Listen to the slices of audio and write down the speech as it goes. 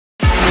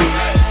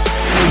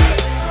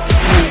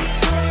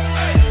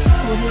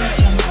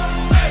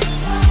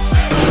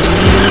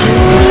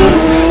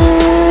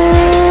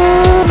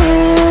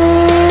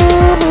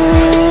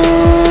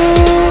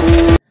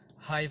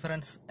Hi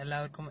friends,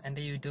 എല്ലാവർക്കും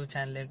എൻ്റെ YouTube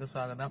ചാനലിലേക്ക്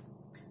സ്വാഗതം.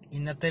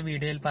 ഇന്നത്തെ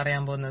വീഡിയോയിൽ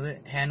പറയാൻ പോകുന്നത്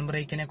ഹാൻഡ്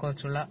ബ്രേക്കിനെ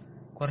കുറിച്ചുള്ള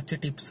കുറച്ച്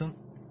ടിപ്സും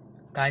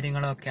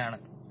കാര്യങ്ങളും ഒക്കെയാണ്.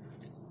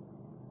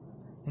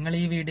 നിങ്ങൾ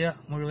ഈ വീഡിയോ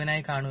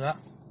മുഴുവനായി കാണുക.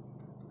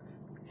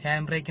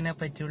 ഹാൻഡ് ബ്രേക്കിനെ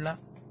പറ്റിയുള്ള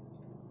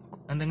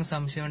എന്തെങ്കിലും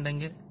സംശയം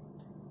ഉണ്ടെങ്കിൽ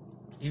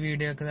ഈ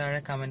വീഡിയോക്ക്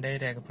താഴെ കമൻ്റായി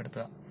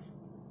രേഖപ്പെടുത്തുക.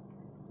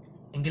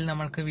 എങ്കിൽ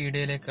നമ്മൾക്ക്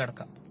വീഡിയോയിലേക്ക്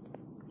കടക്കാം.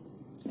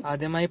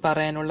 ആദ്യമായി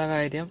പറയാനുള്ള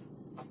കാര്യം,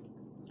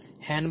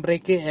 ഹാൻഡ്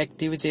ബ്രേക്ക്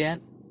ആക്റ്റീവ് ചെയ്യാൻ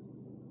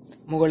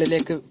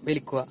മുകളിലേക്ക്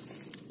വലിക്കുക.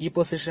 ഈ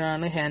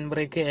പൊസിഷനാണ് ഹാൻഡ്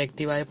ബ്രേക്ക്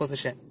ആക്റ്റീവായ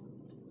പൊസിഷൻ.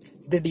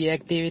 ഇത്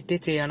ഡീആക്ടിവേറ്റ്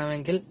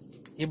ചെയ്യണമെങ്കിൽ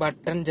ഈ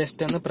ബട്ടൺ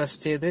ജസ്റ്റ് ഒന്ന് പ്രസ്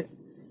ചെയ്ത്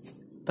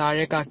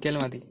താഴേക്കാക്കിയാൽ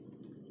മതി.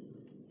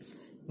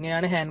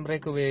 ഇങ്ങനെയാണ് ഹാൻഡ്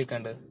ബ്രേക്ക്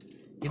ഉപയോഗിക്കേണ്ടത്.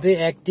 ഇത്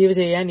ആക്റ്റീവ്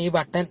ചെയ്യാൻ ഈ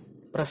ബട്ടൺ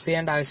പ്രസ്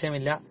ചെയ്യേണ്ട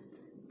ആവശ്യമില്ല.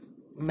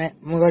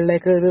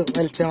 മുകളിലേക്ക് ഇത്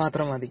വലിച്ചാൽ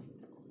മാത്രം മതി.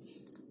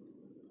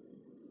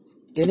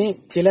 ഇനി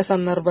ചില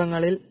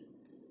സന്ദർഭങ്ങളിൽ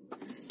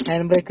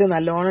ഹാൻഡ് ബ്രേക്ക്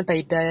നല്ലോണം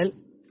ടൈറ്റ് ആയാൽ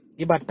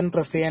ഈ ബട്ടൺ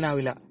പ്രസ്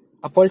ചെയ്യാനാവില്ല.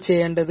 അപ്പോൾ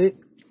ചെയ്യേണ്ടത്,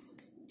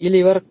 ഈ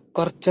ലിവർ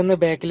കുറച്ചൊന്ന്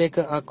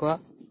ബാക്കിലേക്ക് ആക്കുക.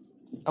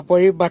 അപ്പോൾ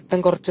ഈ ബട്ടൺ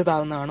കുറച്ച്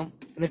താഴ്ന്നു കാണും.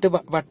 എന്നിട്ട്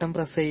ബട്ടൺ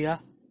പ്രസ് ചെയ്യുക.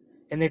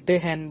 എന്നിട്ട്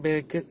ഹാൻഡ്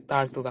ബ്രേക്ക്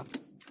താഴ്ത്തുക.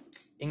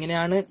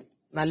 ഇങ്ങനെയാണ്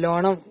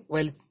നല്ലോണം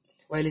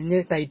വലിഞ്ഞ്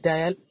ടൈറ്റ്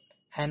ആയാൽ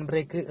ഹാൻഡ്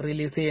ബ്രേക്ക്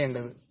റിലീസ്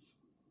ചെയ്യേണ്ടത്.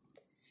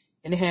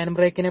 ഇനി ഹാൻഡ്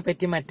ബ്രേക്കിനെ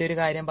പറ്റി മറ്റൊരു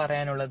കാര്യം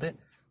പറയാനുള്ളത്,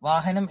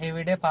 വാഹനം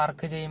എവിടെ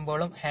പാർക്ക്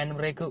ചെയ്യുമ്പോഴും ഹാൻഡ്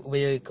ബ്രേക്ക്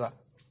ഉപയോഗിക്കുക.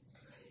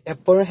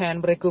 എപ്പോഴും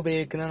ഹാൻഡ് ബ്രേക്ക്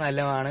ഉപയോഗിക്കുന്നത്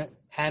നല്ലതാണ്.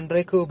 ഹാൻഡ്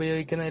ബ്രേക്ക്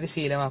ഉപയോഗിക്കുന്ന ഒരു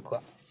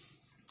ശീലമാക്കുക.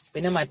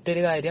 പിന്നെ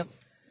മറ്റൊരു കാര്യം,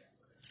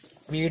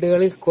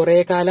 വീടുകളിൽ കുറെ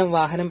കാലം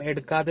വാഹനം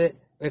എടുക്കാതെ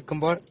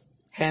വെക്കുമ്പോൾ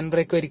ഹാൻഡ്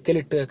ബ്രേക്ക്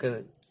ഒരിക്കലും ഇട്ട്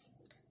വെക്കരുത്.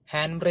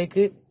 ഹാൻഡ്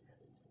ബ്രേക്ക്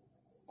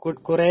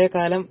കുറെ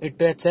കാലം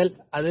ഇട്ട് വെച്ചാൽ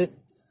അത്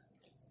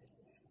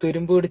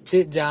തുരുമ്പ് പിടിച്ച്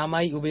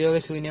ജാമായി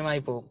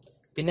ഉപയോഗശൂന്യമായി പോകും.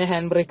 പിന്നെ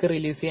ഹാൻഡ് ബ്രേക്ക്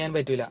റിലീസ് ചെയ്യാൻ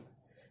പറ്റൂല.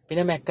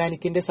 പിന്നെ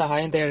മെക്കാനിക്കിന്റെ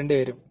സഹായം തേടേണ്ടി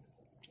വരും.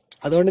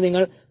 അതുകൊണ്ട്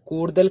നിങ്ങൾ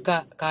കൂടുതൽ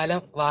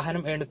കാലം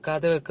വാഹനം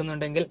എടുക്കാതെ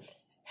വെക്കുന്നുണ്ടെങ്കിൽ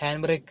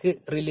ഹാൻഡ് ബ്രേക്ക്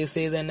റിലീസ്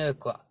ചെയ്ത് തന്നെ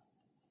വെക്കുക.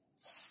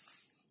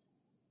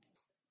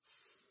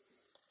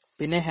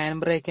 പിന്നെ ഹാൻഡ്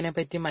ബ്രേക്കിനെ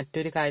പറ്റി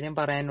മറ്റൊരു കാര്യം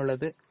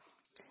പറയാനുള്ളത്,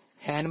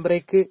 ഹാൻഡ്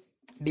ബ്രേക്ക്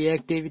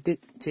ഡീആക്ടിവേറ്റ്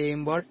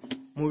ചെയ്യുമ്പോൾ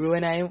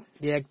മുഴുവനായും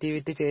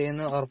ഡീആക്ടിവേറ്റ്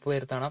ചെയ്യുന്ന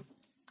ഉറപ്പുവരുത്തണം.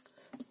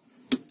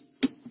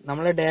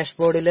 നമ്മളെ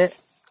ഡാഷ്ബോർഡിലെ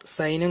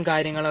സൈനും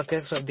കാര്യങ്ങളൊക്കെ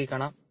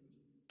ശ്രദ്ധിക്കണം.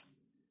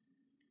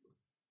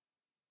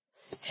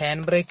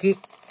 ഹാൻഡ് ബ്രേക്ക്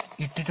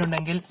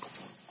ഇട്ടിട്ടുണ്ടെങ്കിൽ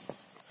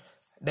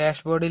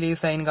ഡാഷ്ബോർഡിൽ ഈ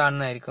സൈൻ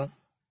കാണുന്നതായിരിക്കും.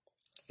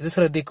 ഇത്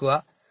ശ്രദ്ധിക്കുക.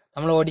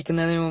 നമ്മൾ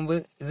ഓടിക്കുന്നതിന് മുമ്പ്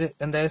ഇത്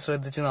എന്തായാലും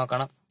ശ്രദ്ധിച്ച്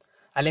നോക്കണം.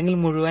 അല്ലെങ്കിൽ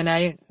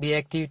മുഴുവനായി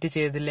ഡീആക്ടിവേറ്റ്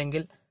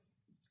ചെയ്തില്ലെങ്കിൽ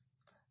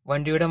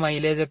വണ്ടിയുടെ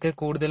മൈലേജ് ഒക്കെ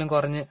കൂടുതലും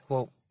കുറഞ്ഞ്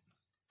പോകും.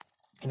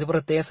 ഇത്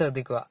പ്രത്യേകം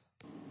ശ്രദ്ധിക്കുക.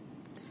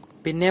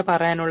 പിന്നെ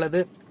പറയാനുള്ളത്,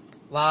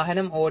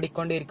 വാഹനം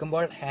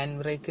ഓടിക്കൊണ്ടിരിക്കുമ്പോൾ ഹാൻഡ്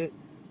ബ്രേക്ക്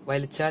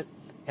വലിച്ചാൽ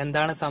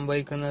എന്താണ്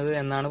സംഭവിക്കുന്നത്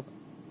എന്നാണ്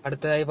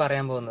അടുത്തതായി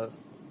പറയാൻ പോകുന്നത്.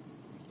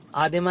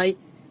 ആദ്യമായി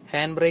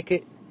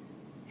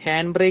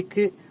ഹാൻഡ്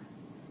ബ്രേക്ക്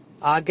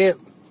ആകെ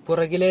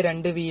പുറകിലെ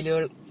 2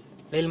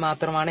 വീലുകളിൽ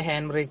മാത്രമാണ്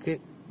ഹാൻഡ് ബ്രേക്ക്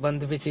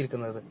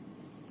ബന്ധിപ്പിച്ചിരിക്കുന്നത്.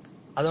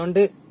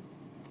 അതുകൊണ്ട്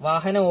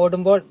വാഹനം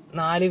ഓടുമ്പോൾ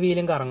 4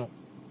 വീലും കറങ്ങും.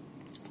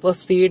 അപ്പോൾ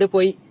സ്പീഡ്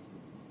പോയി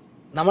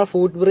നമ്മൾ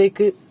ഫുട്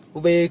ബ്രേക്ക്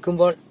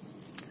ഉപയോഗിക്കുമ്പോൾ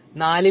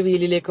 4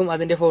 വീലിലേക്കും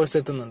അതിന്റെ ഫോഴ്സ്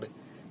എത്തുന്നുണ്ട്.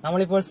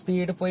 നമ്മളിപ്പോൾ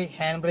സ്പീഡ് പോയി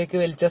ഹാൻഡ് ബ്രേക്ക്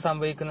വലിച്ചാൽ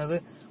സംഭവിക്കുന്നത്,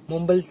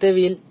 മുമ്പിലത്തെ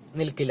വീൽ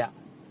നിൽക്കില്ല,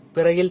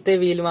 പിറകിലത്തെ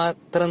വീൽ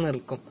മാത്രം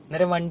നിൽക്കും.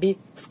 അന്നേരം വണ്ടി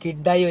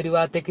സ്കിഡായി ഒരു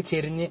ഭാഗത്തേക്ക്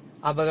ചെരിഞ്ഞ്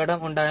അപകടം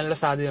ഉണ്ടാകാനുള്ള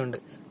സാധ്യതയുണ്ട്.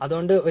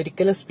 അതുകൊണ്ട്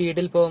ഒരിക്കലും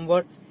സ്പീഡിൽ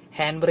പോകുമ്പോൾ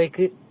ഹാൻഡ്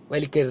ബ്രേക്ക്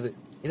വലിക്കരുത്.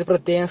 ഇത്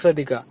പ്രത്യേകം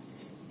ശ്രദ്ധിക്കുക.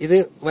 ഇത്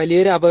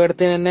വലിയൊരു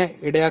അപകടത്തിന് തന്നെ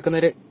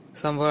ഇടയാക്കുന്നൊരു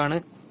സംഭവമാണ്,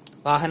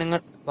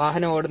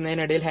 വാഹനം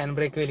ഓടുന്നതിനിടയിൽ ഹാൻഡ്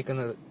ബ്രേക്ക്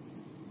വലിക്കുന്നത്.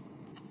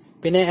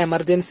 പിന്നെ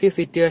എമർജൻസി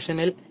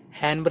സിറ്റുവേഷനിൽ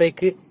ഹാൻഡ്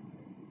ബ്രേക്ക്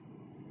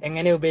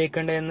എങ്ങനെ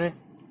ഉപയോഗിക്കേണ്ടതെന്ന്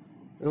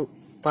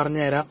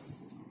പറഞ്ഞുതരാം.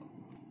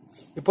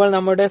 ഇപ്പോൾ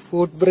നമ്മുടെ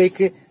ഫുട്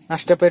ബ്രേക്ക്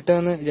നഷ്ടപ്പെട്ടു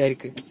എന്ന്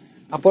വിചാരിക്കുക.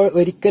 അപ്പോൾ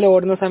ഒരിക്കൽ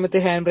ഓടുന്ന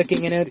സമയത്ത് ഹാൻഡ് ബ്രേക്ക്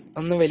ഇങ്ങനെ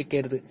ഒന്നും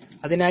വലിക്കരുത്.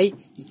 അതിനായി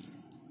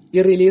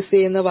ഈ റിലീസ്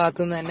ചെയ്യുന്ന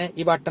ഭാഗത്തു നിന്ന് തന്നെ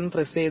ഈ ബട്ടൺ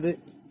പ്രസ് ചെയ്ത്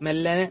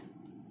മെല്ലനെ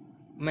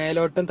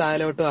മേലോട്ടും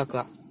താഴോട്ടും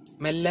ആക്കുക.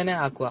 മെല്ലനെ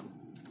ആക്കുക.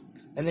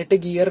 എന്നിട്ട്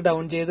ഗിയർ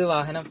ഡൗൺ ചെയ്ത്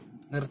വാഹനം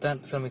നിർത്താൻ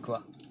ശ്രമിക്കുക.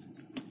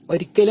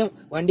 ഒരിക്കലും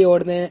വണ്ടി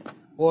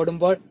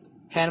ഓടുമ്പോൾ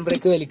ഹാൻഡ്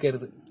ബ്രേക്ക്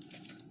വലിക്കരുത്.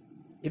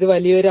 ഇത്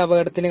വലിയൊരു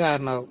അപകടത്തിന്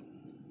കാരണമാകും.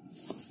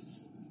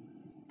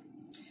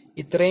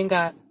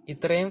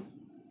 ഇത്രയും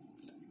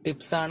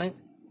ടിപ്സാണ്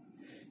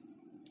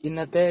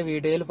ഇന്നത്തെ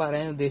വീഡിയോയിൽ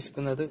പറയാൻ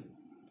ഉദ്ദേശിക്കുന്നത്.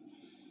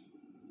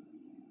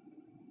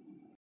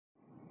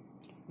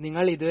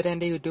 നിങ്ങൾ ഇതുവരെ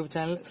എൻ്റെ യൂട്യൂബ്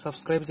ചാനൽ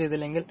സബ്സ്ക്രൈബ്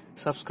ചെയ്തില്ലെങ്കിൽ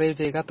സബ്സ്ക്രൈബ്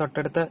ചെയ്യുക.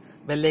 തൊട്ടടുത്ത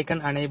ബെല്ലൈക്കൺ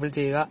അണേബിൾ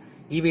ചെയ്യുക.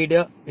 ഈ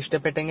വീഡിയോ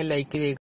ഇഷ്ടപ്പെട്ടെങ്കിൽ ലൈക്ക് ചെയ്യുക.